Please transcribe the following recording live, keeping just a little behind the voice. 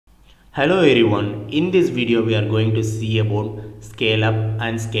Hello everyone, in this video we are going to see about scale up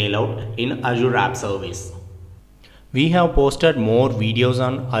and scale out in Azure App Service. We have posted more videos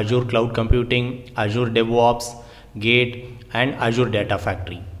on Azure Cloud Computing, Azure DevOps, Git and Azure Data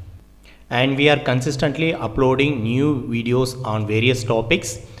Factory. And we are consistently uploading new videos on various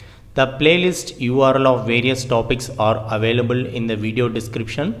topics. The playlist URL of various topics are available in the video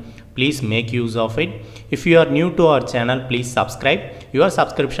description. Please make use of it. If you are new to our channel, please subscribe. Your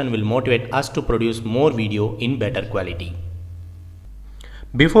subscription will motivate us to produce more video in better quality.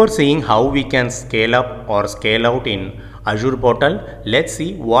 Before seeing how we can scale up or scale out in Azure portal, let's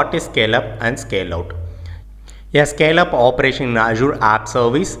see what is scale up and scale out. A scale-up operation in Azure App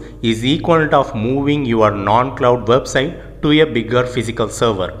Service is equivalent of moving your non-cloud website to a bigger physical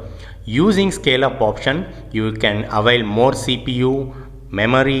server. Using scale-up option, you can avail more CPU,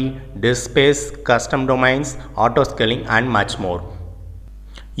 memory, disk space, custom domains, auto-scaling and much more.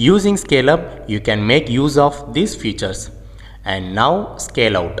 Using scale-up, you can make use of these features. And now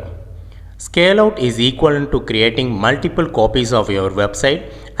scale-out. Scale-out is equivalent to creating multiple copies of your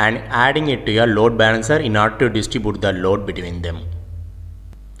website and adding it to your load balancer in order to distribute the load between them.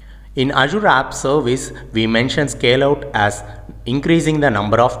 In Azure App Service, we mention scale-out as increasing the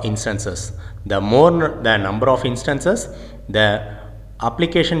number of instances. The more the number of instances, the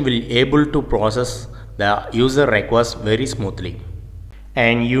application will be able to process the user request very smoothly.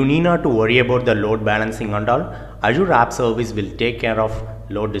 And you need not to worry about the load balancing and all. Azure App Service will take care of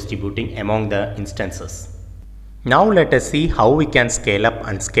load distributing among the instances. Now let us see how we can scale up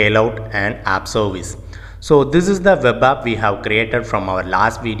and scale out an app service. So this is the web app we have created from our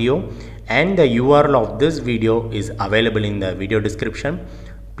last video, and the URL of this video is available in the video description.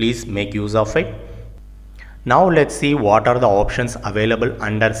 Please make use of it. Now let's see what are the options available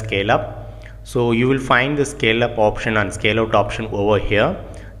under scale up. So you will find the scale up option and scale out option over here.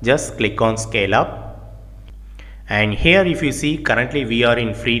 Just click on scale up. And here if you see, currently we are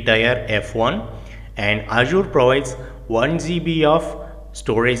in free tier F1 and Azure provides 1 GB of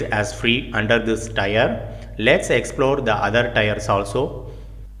storage as free under this tier. Let's explore the other tiers also.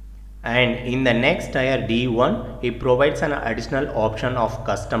 And in the next tier D1, it provides an additional option of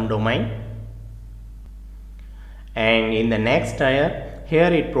custom domain. And in the next tier,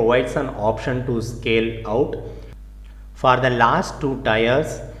 here it provides an option to scale out. For the last two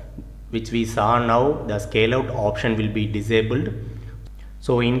tiers which we saw now, the scale out option will be disabled.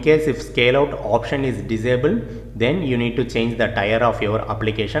 So in case if scale out option is disabled, then you need to change the tier of your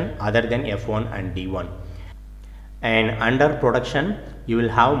application other than F1 and D1. And under production, you will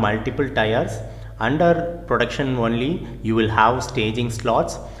have multiple tiers. Under production only, you will have staging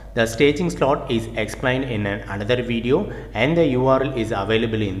slots. The staging slot is explained in another video and the URL is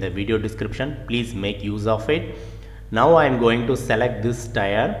available in the video description. Please make use of it. Now I am going to select this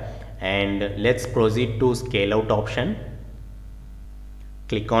tier and let's proceed to scale out option.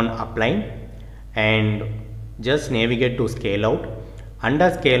 Click on apply and just navigate to scale out. Under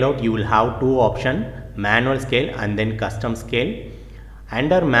scale out, you will have two options, manual scale and then custom scale.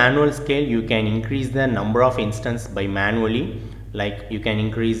 Under manual scale, you can increase the number of instances by manually. Like you can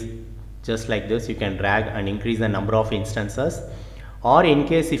increase just like this, you can drag and increase the number of instances, or in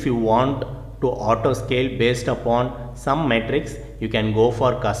case if you want to auto scale based upon some metrics, you can go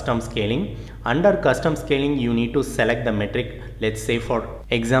for custom scaling. Under custom scaling, you need to select the metric. Let's say for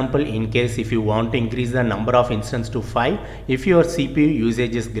example, in case if you want to increase the number of instances to 5, if your CPU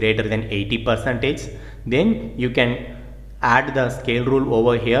usage is greater than 80%, then you can add the scale rule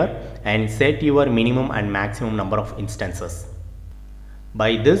over here and set your minimum and maximum number of instances.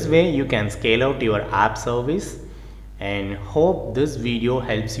 By this way, you can scale out your app service, and hope this video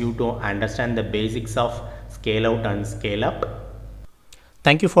helps you to understand the basics of scale out and scale up.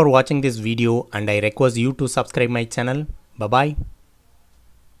 Thank you for watching this video and I request you to subscribe my channel. Bye bye.